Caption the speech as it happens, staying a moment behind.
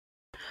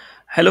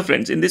Hello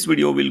friends, in this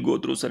video we'll go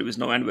through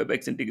ServiceNow and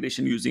WebEx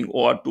integration using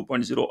OAuth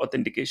 2.0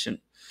 authentication.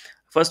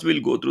 First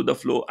we'll go through the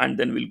flow and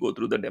then we'll go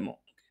through the demo.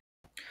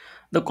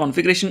 The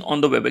configuration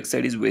on the WebEx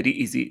side is very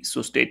easy,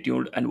 so stay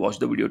tuned and watch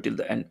the video till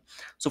the end.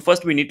 So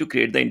first we need to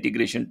create the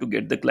integration to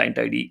get the client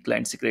ID,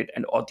 client secret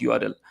and auth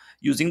URL.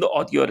 Using the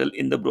auth URL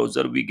in the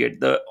browser, we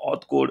get the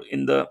auth code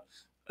in the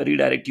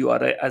redirect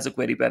URI as a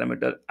query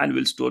parameter and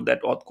we'll store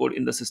that auth code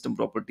in the system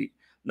property.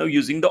 Now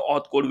using the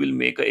auth code, we'll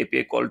make a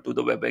API call to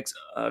the WebEx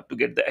to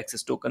get the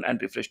access token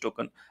and refresh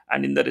token,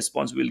 and in the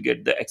response we'll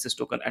get the access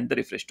token and the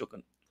refresh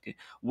token. Okay.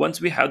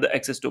 Once we have the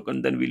access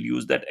token, then we'll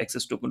use that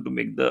access token to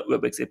make the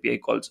WebEx API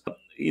calls.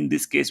 In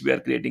this case, we are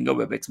creating a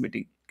WebEx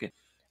meeting. Okay.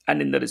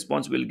 And in the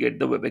response, we'll get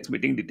the WebEx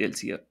meeting details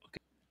here.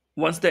 Okay.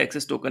 Once the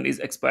access token is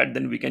expired,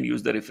 then we can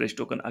use the refresh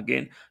token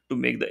again to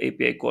make the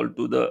API call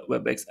to the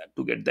WebEx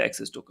to get the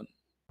access token.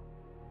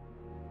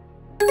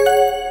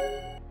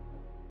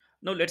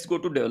 Now let's go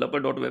to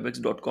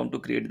developer.webex.com to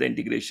create the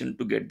integration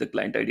to get the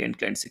client ID and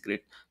client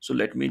secret. So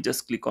let me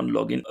just click on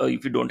login.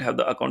 If you don't have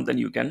the account, then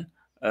you can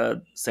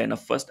sign up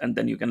first and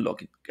then you can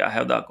log in. Okay, I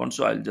have the account,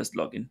 so I'll just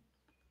log in.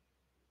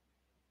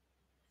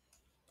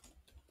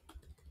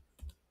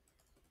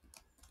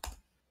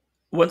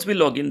 Once we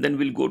log in, then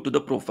we'll go to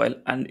the profile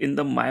and in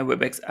the My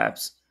WebEx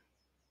apps,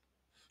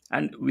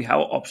 and we have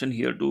an option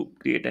here to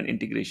create an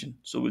integration.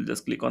 So we'll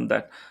just click on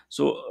that.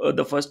 So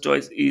the first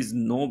choice is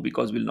no,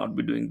 because we'll not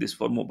be doing this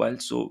for mobile,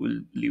 so we'll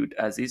leave it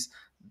as is.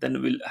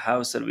 Then we'll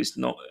have service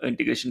no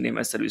integration name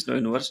as ServiceNow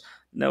Universe.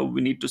 Now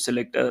we need to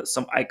select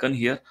some icon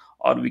here,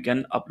 or we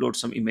can upload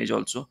some image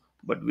also,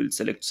 but we'll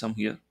select some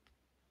here.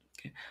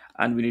 Okay.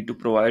 And we need to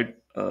provide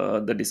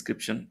the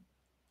description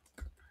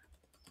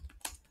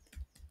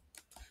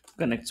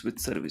connects with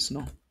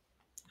ServiceNow.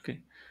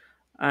 Okay.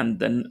 And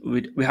then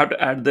we have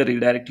to add the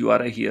redirect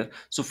URI here.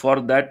 So for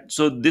that,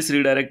 so this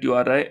redirect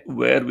URI,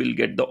 where we'll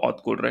get the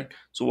auth code, right?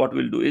 So what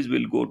we'll do is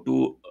we'll go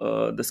to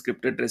the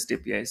scripted REST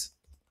APIs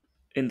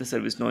in the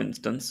ServiceNow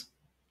instance,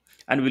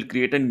 and we'll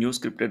create a new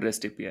scripted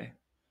REST API.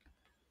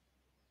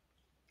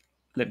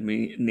 Let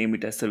me name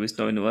it as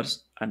ServiceNow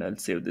Universe and I'll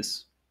save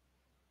this.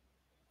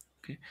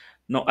 Okay.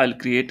 Now I'll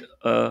create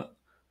a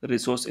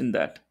resource in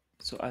that.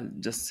 So I'll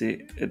just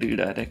say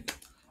redirect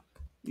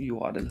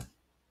URL.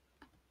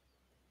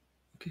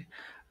 Okay.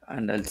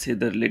 And I'll say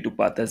the relative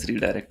path as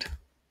redirect.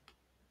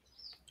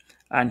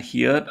 And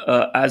here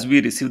as we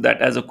receive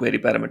that as a query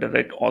parameter,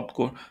 right, auth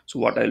code. So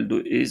what I'll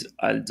do is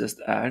I'll just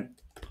add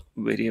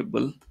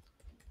variable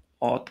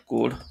auth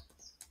code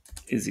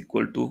is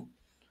equal to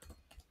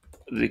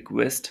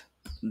request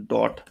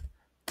dot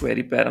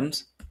query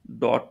params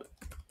dot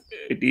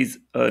it is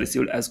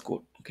received as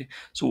code. Okay.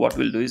 So what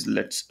we'll do is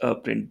let's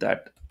print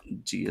that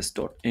gs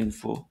dot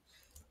info,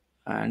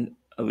 and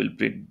I will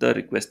print the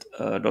request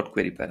dot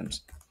query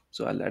params.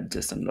 So I'll add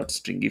json dot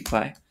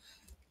stringify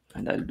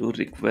and I'll do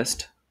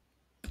request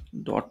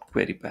dot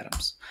query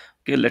params.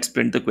 Okay, let's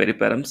print the query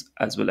params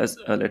as well as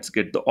let's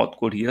get the auth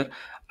code here.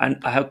 And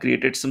I have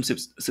created some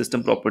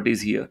system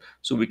properties here,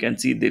 so we can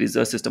see there is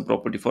a system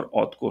property for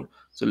auth code.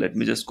 So let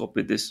me just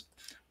copy this.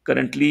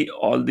 Currently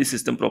all the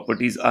system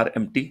properties are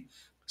empty,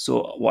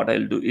 so what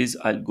I'll do is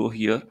I'll go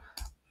here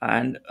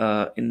and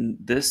in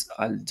this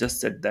I'll just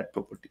set that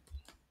property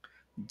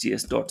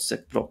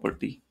gs.set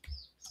property.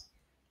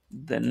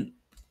 Then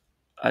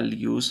I'll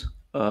use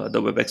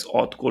the webex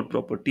auth code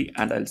property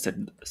and I'll set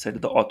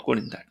the auth code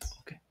in that.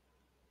 Okay.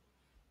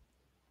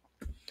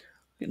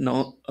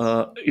 Now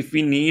if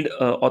we need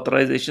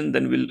authorization,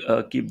 then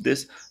we'll keep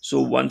this.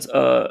 So once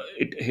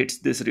it hits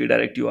this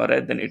redirect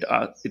URI, then it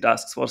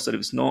asks for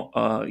ServiceNow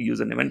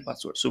username and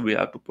password, so we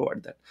have to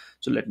provide that.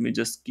 So let me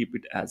just keep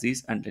it as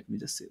is and let me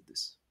just save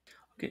this.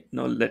 Okay,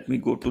 now let me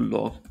go to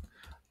log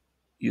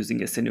using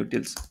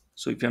SNUtils.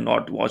 So if you have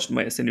not watched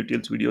my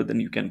SNUtils video, then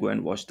you can go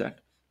and watch that.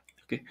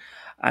 Okay.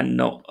 And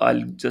now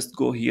I'll just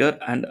go here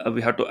and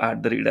we have to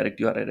add the redirect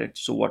URI, right?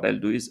 So what I'll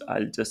do is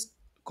I'll just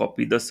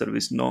copy the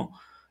ServiceNow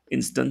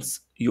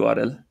instance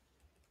URL,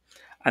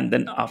 and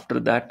then after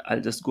that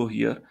I'll just go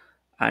here,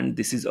 and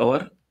this is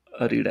our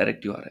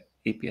redirect URI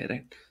API,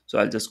 right? So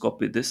I'll just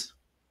copy this.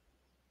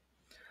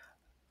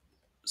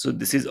 So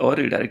this is our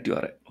redirect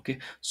URI. Okay.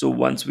 So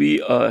once we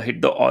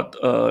hit the auth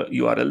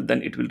URL,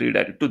 then it will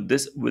redirect to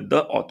this with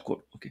the auth code.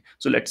 Okay.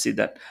 So let's see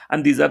that.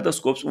 And these are the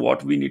scopes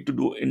what we need to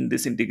do in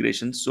this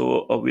integration.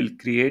 So we'll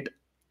create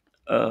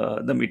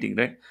the meeting,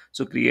 right?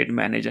 So create,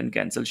 manage and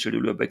cancel,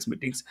 schedule webex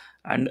meetings,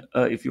 and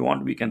if you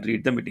want we can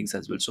read the meetings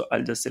as well. So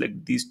I'll just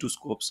select these two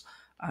scopes,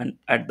 and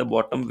at the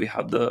bottom we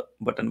have the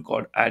button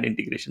called add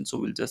integration. So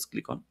we'll just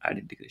click on add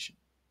integration.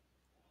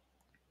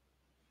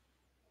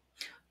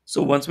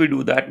 So once we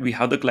do that, we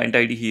have the client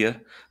ID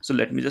here. So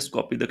let me just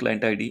copy the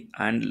client ID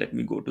and let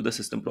me go to the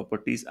system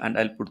properties and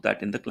I'll put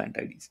that in the client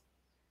IDs.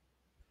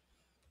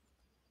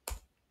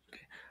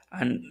 Okay.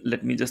 And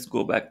let me just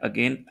go back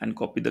again and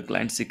copy the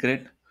client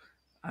secret,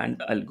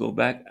 and I'll go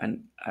back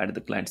and add the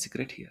client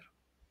secret here.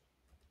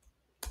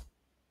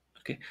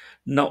 Okay,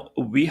 now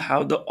we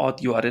have the auth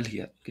URL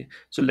here. Okay,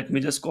 so let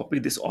me just copy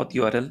this auth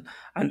URL,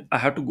 and I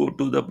have to go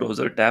to the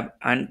browser tab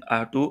and I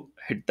have to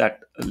hit that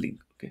link.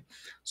 Okay,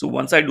 so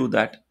once I do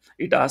that,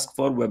 it asks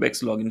for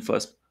WebEx login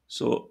first.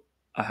 So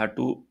I have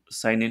to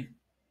sign in.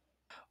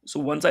 So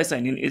once I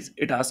sign in,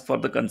 it asks for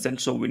the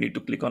consent. So we need to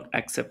click on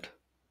accept.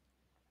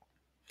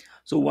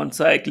 So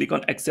once I click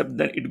on accept,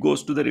 then it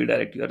goes to the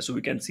redirect URL. So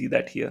we can see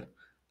that here,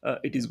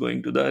 it is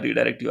going to the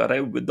redirect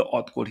URL with the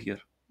auth code here.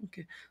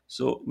 Okay,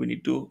 so we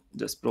need to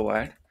just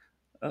provide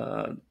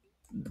uh,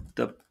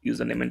 the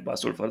username and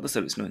password for the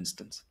ServiceNow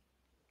instance.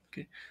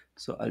 Okay,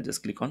 so I'll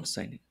just click on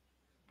sign in.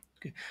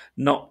 Okay,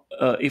 now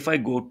if I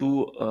go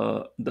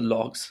to the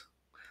logs,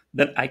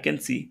 then I can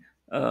see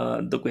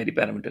the query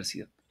parameters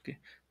here. Okay,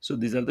 so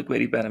these are the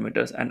query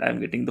parameters, and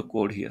I'm getting the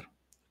code here.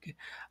 Okay,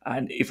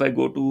 and if I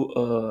go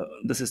to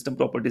the system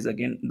properties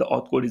again, the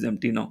auth code is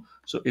empty now.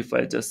 So if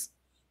I just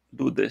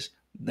do this,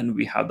 then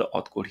we have the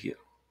auth code here.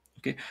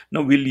 Okay,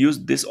 now we'll use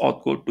this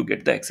auth code to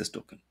get the access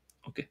token.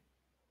 Okay.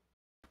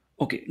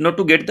 Okay, now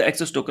to get the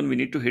access token, we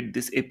need to hit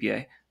this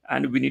API,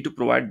 and we need to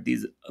provide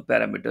these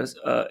parameters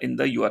in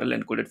the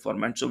URL encoded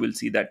format. So we'll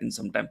see that in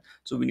some time.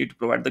 So we need to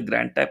provide the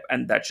grant type,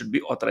 and that should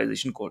be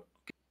authorization code.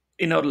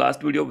 In our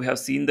last video, we have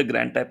seen the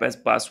grant type as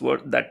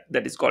password, that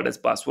is called as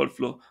password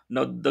flow.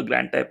 Now the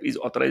grant type is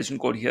authorization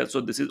code here, so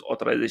this is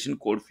authorization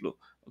code flow.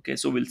 Okay,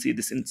 so we'll see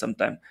this in some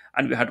time.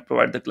 And we have to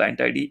provide the client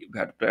ID, we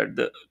have to provide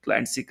the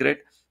client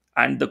secret,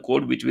 and the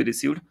code which we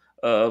received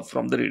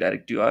from the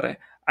redirect URI,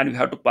 and we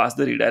have to pass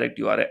the redirect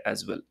URI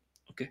as well.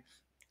 Okay,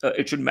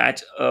 it should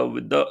match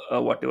with the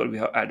whatever we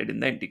have added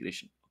in the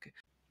integration. Okay.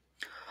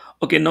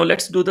 Okay, now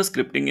let's do the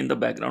scripting in the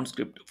background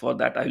script. For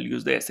that, I'll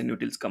use the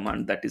SNUtils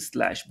command, that is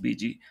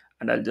 /bg,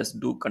 and I'll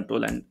just do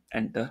control and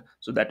enter.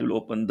 So that will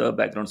open the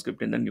background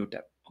script in the new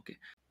tab. Okay.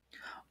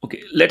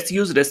 Okay, let's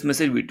use REST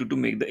message v2 to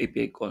make the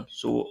API call.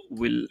 So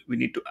we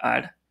need to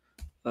add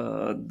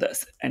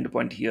this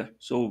endpoint here.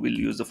 So we'll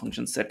use the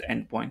function set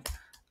endpoint,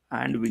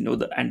 and we know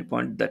the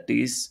endpoint, that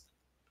is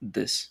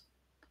this.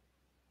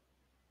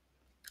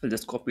 I'll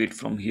just copy it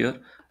from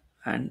here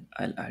and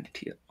I'll add it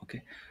here.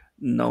 Okay,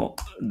 now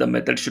the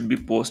method should be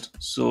post,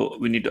 so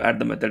we need to add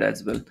the method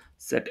as well.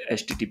 Set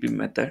http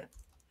method,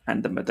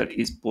 and the method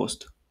is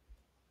post.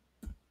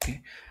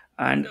 Okay,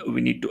 and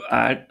we need to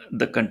add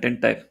the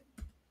content type.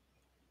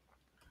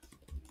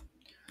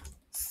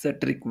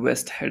 Set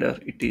request header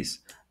it is,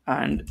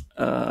 and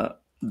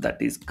that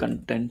is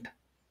content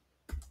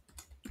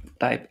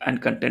type,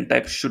 and content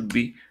type should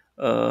be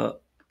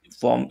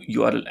form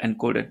URL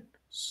encoded.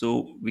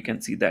 So we can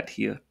see that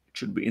here it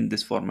should be in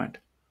this format,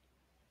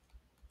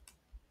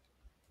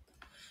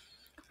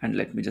 and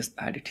let me just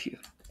add it here.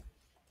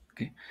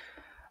 Okay,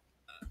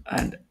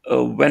 and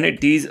when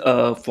it is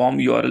a form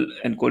URL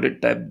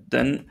encoded type,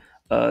 then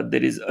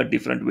there is a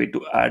different way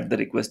to add the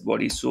request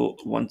body. So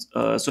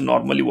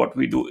normally what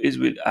we do is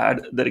we'll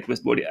add the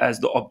request body as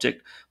the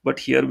object, but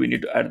here we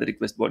need to add the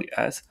request body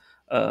as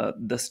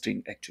the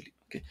string actually.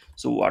 Okay,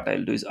 so what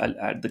I'll do is I'll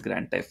add the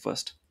grant type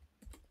first.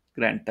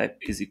 Grant type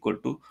is equal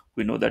to,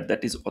 we know that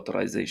that is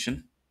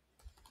authorization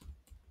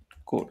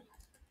code.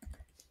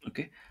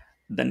 Okay,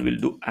 then we'll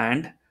do,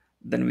 and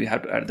then we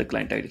have to add the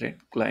client ID, right?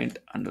 Client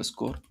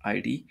underscore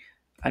ID,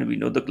 and we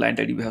know the client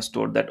ID, we have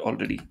stored that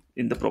already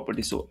in the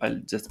property, so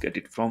I'll just get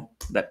it from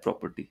that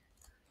property.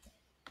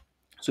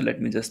 So let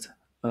me just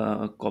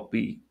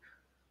copy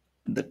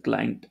the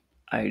client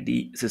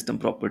ID system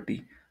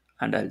property,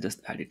 and I'll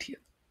just add it here.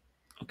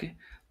 Okay,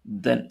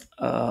 then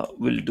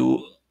we'll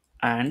do,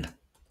 and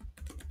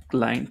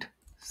client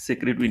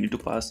secret we need to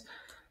pass,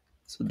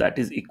 so that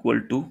is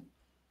equal to,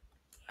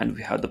 and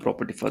we have the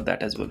property for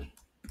that as well.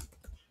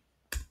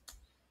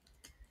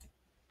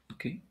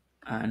 Okay,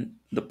 and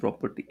the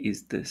property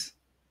is this.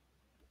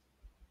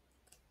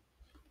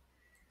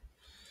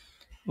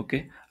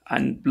 Okay,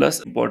 and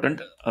plus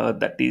important,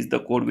 that is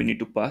the code we need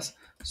to pass.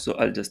 So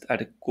I'll just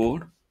add a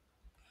code,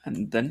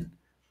 and then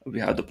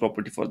we have the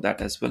property for that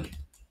as well.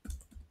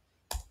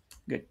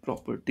 Get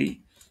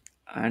property,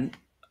 and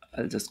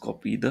I'll just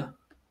copy the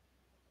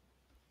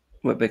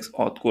webex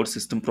auth code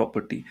system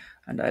property,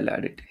 and I'll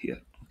add it here.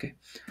 Okay,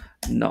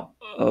 now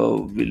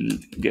we'll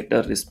get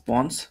a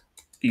response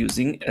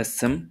using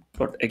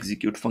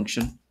sm.execute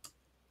function.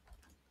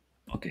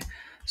 Okay,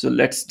 so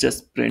let's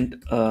just print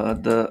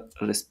the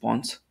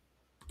response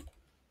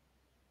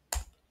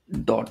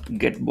dot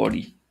get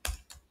body.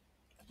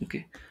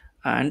 Okay,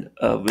 and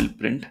we'll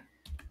print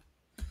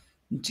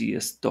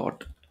gs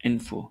dot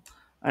info,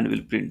 and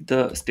we'll print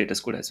the status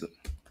code as well.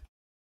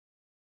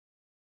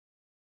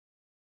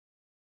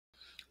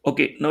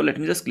 Okay, now let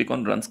me just click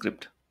on run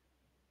script.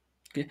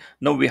 Okay,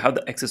 now we have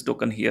the access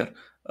token here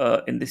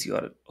in this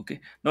URL. Okay,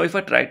 now if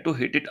I try to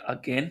hit it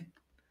again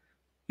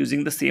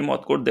using the same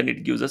auth code, then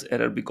it gives us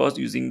error, because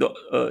using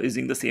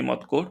the same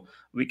auth code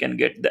we can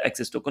get the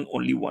access token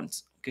only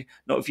once. Okay,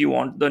 now if you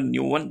want the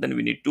new one, then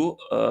we need to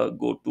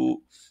go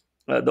to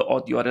the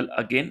auth URL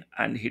again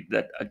and hit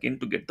that again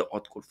to get the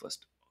auth code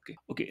first.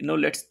 Okay, now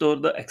let's store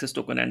the access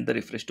token and the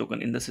refresh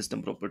token in the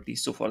system property.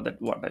 So for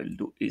that, what I will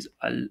do is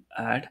I'll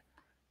add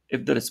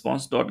if the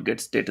response dot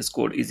get status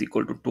code is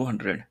equal to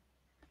 200,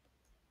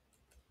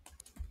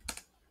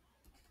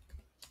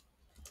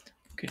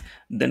 okay,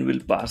 then we'll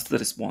parse the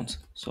response.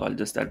 So I'll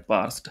just add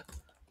parsed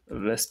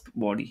rest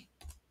body,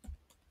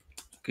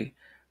 okay,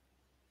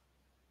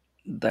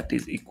 that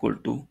is equal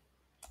to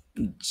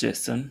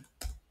JSON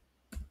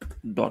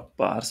dot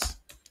parse,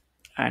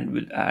 and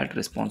we'll add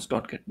response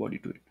dot get body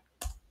to it.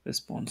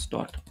 Response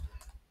dot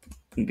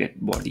get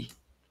body,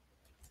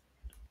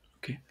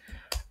 okay,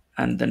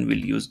 and then we'll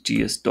use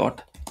gs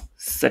dot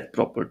set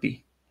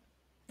property,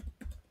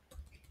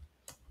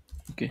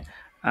 okay,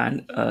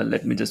 and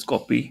let me just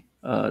copy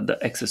the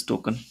access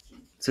token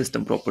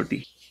system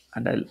property,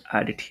 and I'll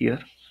add it here,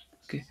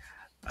 okay,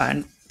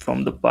 and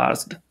from the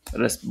parsed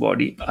rest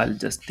body I'll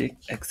just take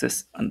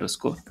access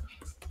underscore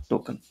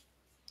token,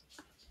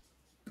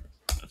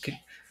 okay.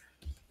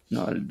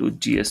 Now I'll do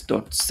gs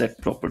dot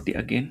set property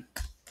again,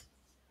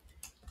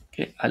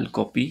 okay. I'll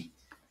copy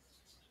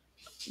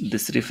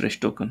this refresh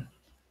token,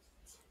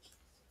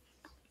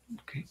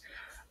 okay,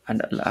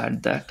 and I'll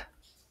add that,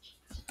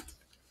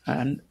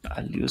 and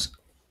I'll use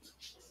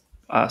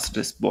ask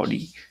this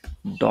body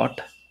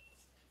dot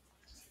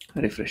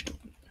refresh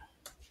token.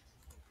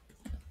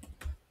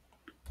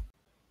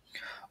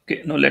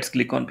 Okay, now let's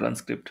click on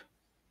transcript.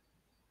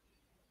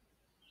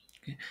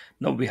 Okay,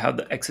 now we have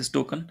the access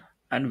token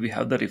and we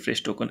have the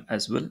refresh token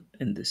as well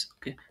in this.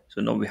 Okay,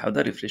 so now we have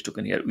the refresh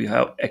token here. We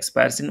have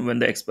expires in when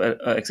the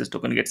access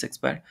token gets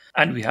expired,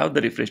 and we have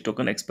the refresh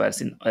token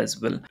expires in as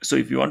well. So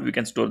if you want, we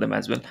can store them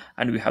as well,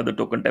 and we have the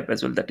token type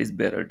as well, that is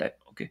bearer type.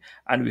 Okay,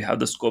 and we have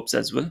the scopes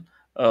as well,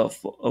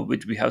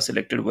 which we have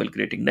selected while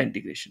creating the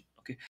integration.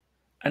 Okay,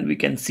 and we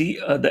can see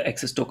the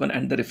access token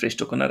and the refresh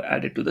token are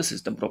added to the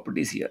system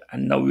properties here.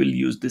 And now we'll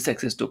use this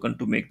access token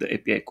to make the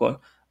API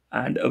call,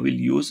 and we'll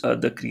use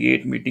the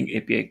create meeting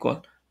API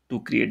call to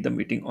create the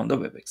meeting on the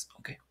WebEx.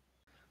 Okay,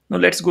 now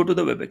let's go to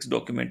the WebEx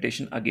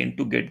documentation again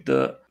to get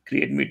the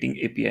create meeting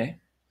API.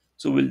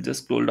 So we'll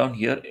just scroll down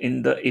here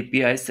in the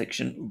API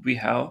section. We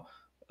have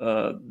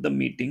the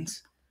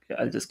meetings. Okay,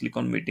 I'll just click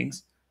on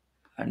meetings,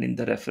 and in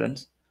the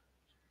reference,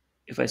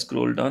 if I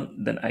scroll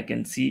down, then I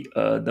can see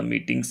the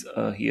meetings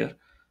here.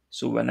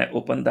 So when I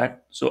open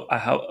that, so I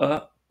have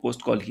a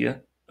post call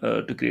here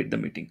to create the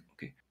meeting.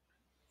 Okay,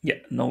 yeah,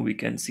 now we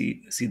can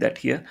see that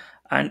here,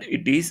 and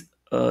it is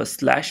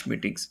slash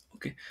meetings.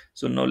 Okay,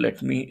 so now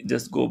let me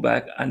just go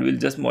back and we'll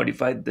just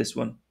modify this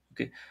one.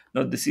 Okay,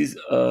 now this is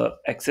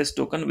access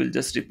token, we'll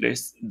just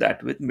replace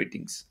that with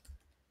meetings.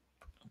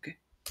 Okay,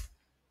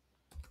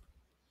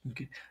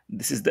 okay,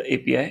 this is the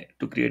API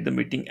to create the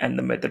meeting, and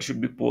the method should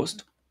be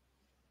post.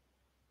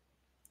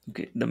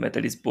 Okay, the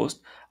method is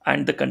post,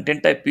 and the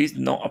content type is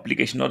no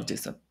application or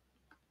JSON.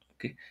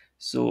 Okay,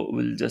 so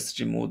we'll just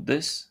remove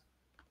this.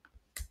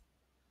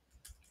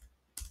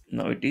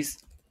 Now it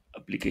is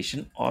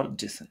application or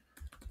JSON.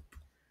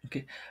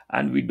 Okay,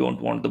 and we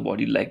don't want the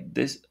body like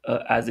this,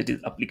 as it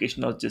is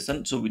application or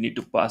JSON, so we need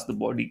to pass the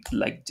body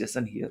like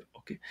JSON here.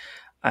 Okay,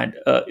 and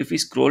if we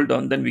scroll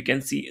down, then we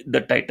can see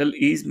the title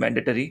is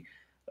mandatory,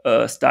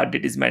 start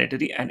date is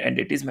mandatory, and end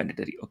date is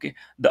mandatory. Okay,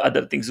 the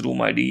other things,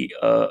 room ID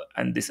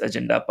and this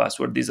agenda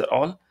password, these are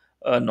all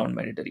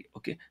non-mandatory.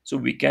 Okay, so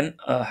we can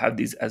have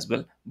these as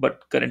well,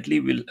 but currently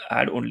we'll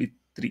add only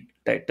three: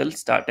 title,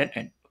 start, and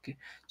end. Okay,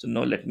 so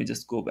now let me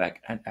just go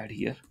back and add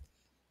here.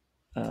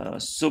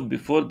 So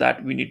before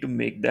that, we need to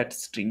make that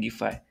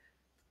stringify.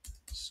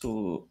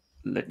 So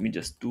let me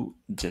just do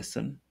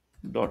JSON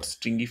dot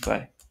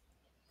stringify.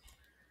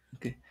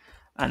 Okay,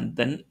 and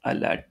then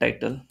I'll add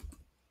title.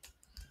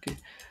 Okay,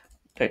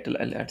 title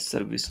I'll add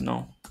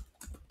ServiceNow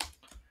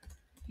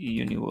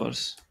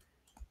universe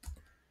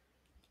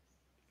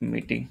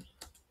meeting.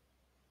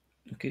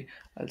 Okay,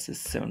 I'll say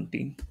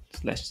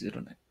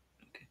 17/09.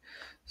 Okay,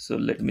 so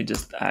let me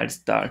just add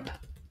start.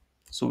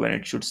 So when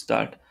it should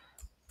start,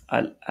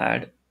 I'll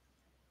add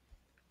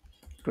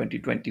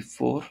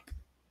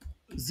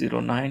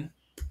 2024/09,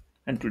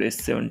 and today is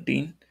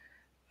 17,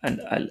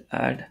 and I'll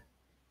add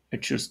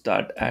it should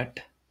start at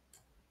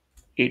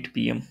 8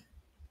 p.m.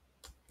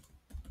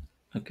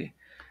 Okay,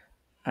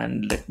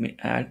 and let me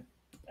add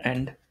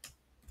end.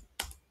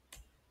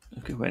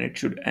 Okay, when it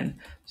should end,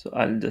 so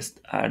I'll just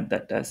add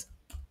that as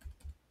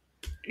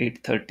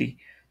 8:30.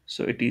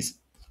 So it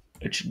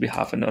should be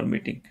half an hour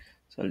meeting,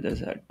 so I'll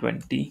just add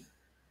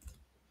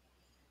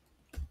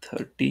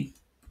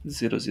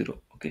 20:30:00.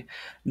 Okay,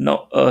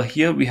 now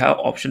here we have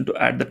option to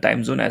add the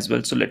time zone as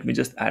well, so let me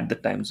just add the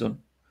time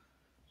zone.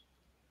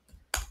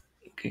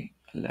 Okay,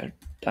 I'll add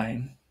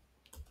time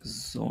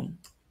zone.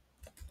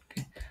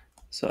 Okay,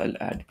 so I'll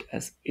add it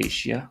as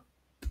Asia,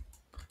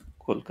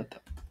 Kolkata.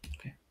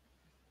 Okay,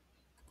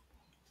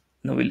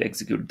 now we'll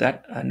execute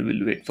that and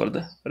we'll wait for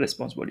the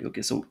response body.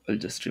 Okay, so I'll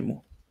just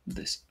remove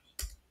this.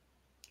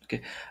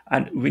 Okay,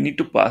 and we need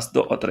to pass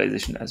the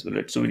authorization as well,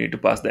 right? So we need to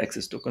pass the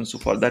access token. So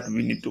for that,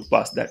 we need to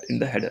pass that in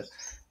the header.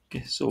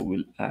 Okay, so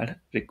we'll add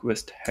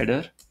request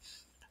header,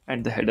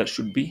 and the header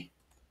should be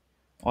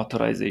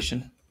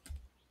authorization.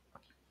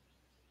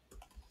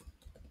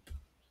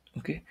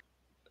 Okay,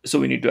 So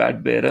we need to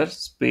add bearer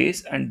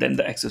space and then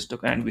the access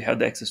token, and we have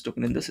the access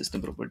token in the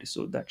system property.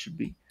 So that should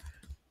be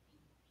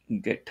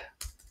get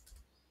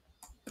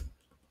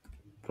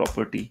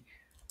property,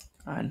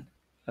 and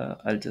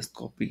I'll just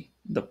copy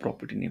the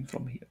property name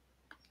from here.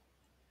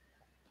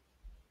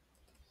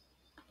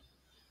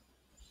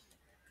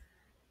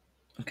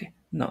 Okay,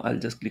 now I'll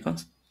just click on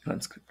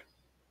run script.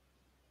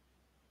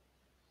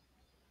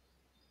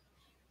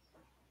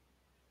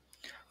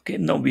 Okay,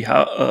 now we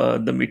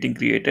have the meeting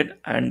created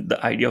and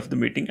the ID of the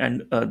meeting,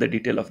 and the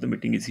detail of the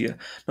meeting is here.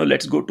 Now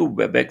let's go to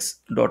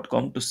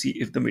webex.com to see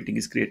if the meeting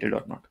is created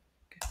or not.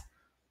 Okay.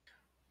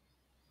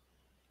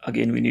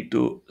 Again, we need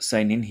to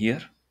sign in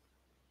here.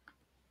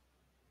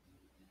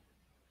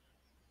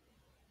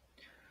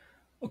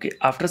 Okay,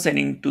 after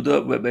signing to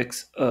the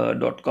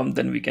webex.com,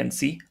 then we can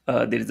see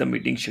there is a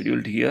meeting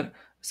scheduled here,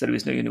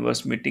 ServiceNow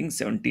Universe meeting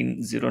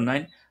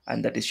 1709,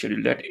 and that is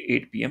scheduled at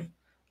 8 p.m.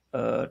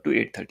 To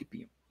 8:30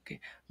 p.m. Okay,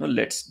 now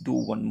let's do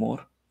one more,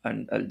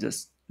 and I'll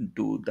just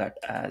do that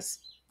as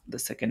the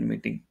second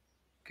meeting.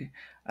 Okay,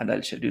 and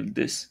I'll schedule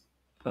this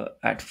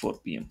at 4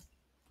 p.m.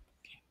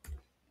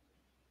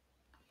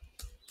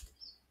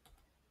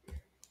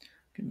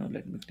 Okay, now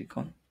let me click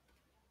on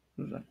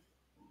run.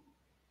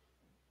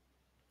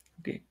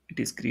 Okay, it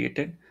is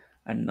created,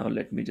 and now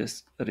let me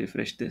just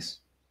refresh this.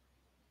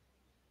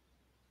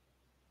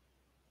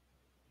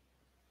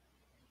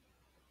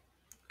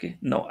 Okay,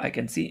 now I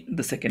can see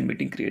the second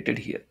meeting created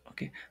here.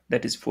 Okay,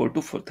 that is 4 to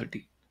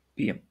 4:30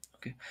 p.m.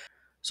 Okay,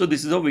 so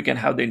this is how we can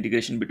have the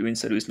integration between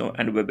ServiceNow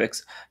and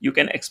WebEx. You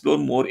can explore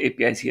more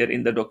APIs here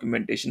in the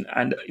documentation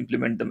and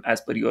implement them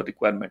as per your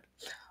requirement.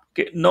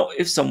 Okay, now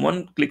if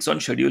someone clicks on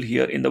schedule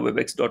here in the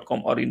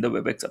webex.com or in the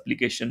WebEx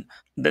application,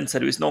 then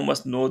ServiceNow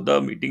must know the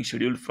meeting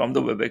schedule from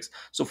the WebEx.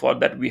 So for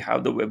that, we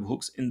have the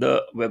webhooks in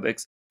the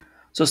WebEx.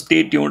 So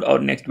stay tuned. Our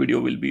next video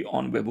will be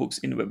on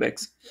webhooks in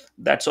WebEx.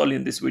 That's all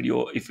in this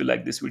video. If you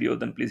like this video,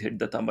 then please hit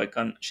the thumb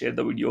icon, share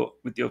the video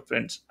with your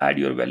friends, add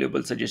your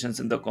valuable suggestions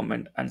in the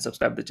comment, and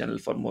subscribe the channel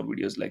for more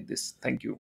videos like this. Thank you.